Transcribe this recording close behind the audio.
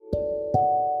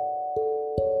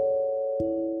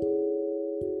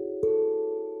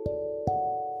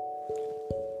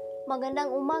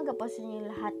Magandang umaga po sa inyo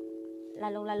lahat,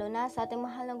 lalong-lalo na sa ating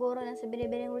mahal na guro ng si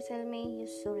Binibining Roselme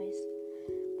Yusures.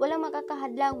 Walang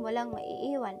makakahadlang, walang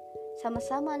maiiwan,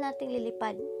 sama-sama nating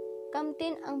lilipad.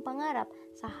 Kamtin ang pangarap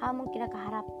sa hamong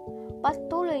kinakaharap.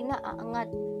 Patuloy na aangat,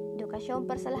 edukasyon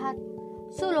para sa lahat,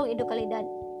 sulong edukalidad.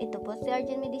 Ito po si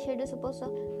Arjen Medisherdo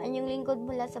Suposo, anyong lingkod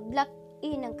mula sa Block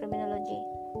E ng Criminology.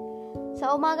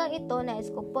 Sa umagang ito, nais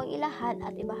ko pong ilahad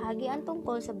at ibahagi ang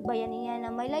tungkol sa bayanihan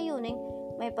na may layuning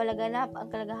may palaganap ang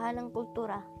kalagahan ng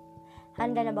kultura.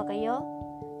 Handa na ba kayo?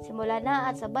 Simula na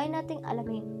at sabay nating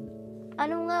alamin.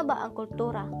 Ano nga ba ang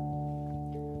kultura?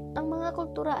 Ang mga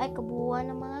kultura ay kabuuan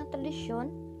ng mga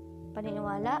tradisyon,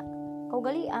 paniniwala,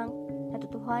 kaugaliang,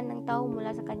 natutuhan ng tao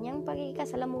mula sa kanyang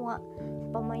pagkikasalamuha sa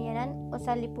pamayanan o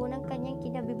sa lipunang kanyang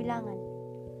kinabibilangan.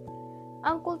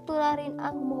 Ang kultura rin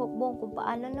ang humuhukbong kung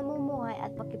paano namumuhay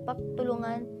at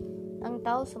makipagtulungan ang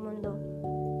tao sa mundo.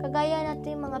 Kagaya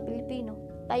natin mga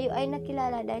Pilipino, tayo ay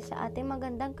nakilala dahil sa ating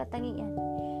magandang katangian.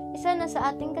 Isa na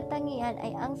sa ating katangian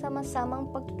ay ang sama-samang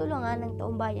pagtutulungan ng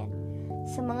taong bayan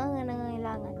sa mga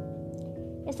nangangailangan.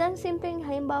 Isang simpleng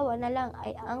halimbawa na lang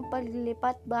ay ang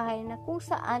paglilipat bahay na kung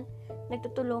saan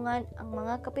nagtutulungan ang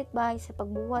mga kapitbahay sa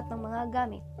pagbuhat ng mga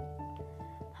gamit.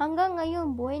 Hanggang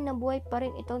ngayon, buhay na buhay pa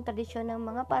rin itong tradisyon ng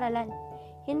mga paralan.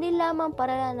 Hindi lamang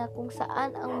paralan na kung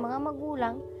saan ang mga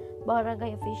magulang,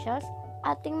 barangay officials,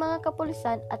 ating mga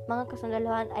kapulisan at mga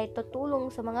kasundaluhan ay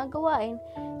tutulong sa mga gawain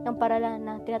ng paralan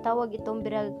na tinatawag itong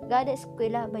Brigada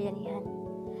Eskwela Bayanihan.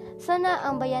 Sana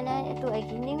ang bayanihan ito ay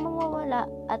hindi mawawala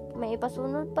at may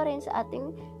ipasunod pa rin sa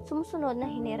ating sumusunod na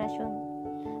henerasyon.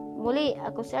 Muli,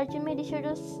 ako si Arjen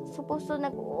Medisherdo Suposo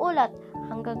nag-uulat.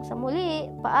 Hanggang sa muli,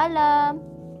 paalam!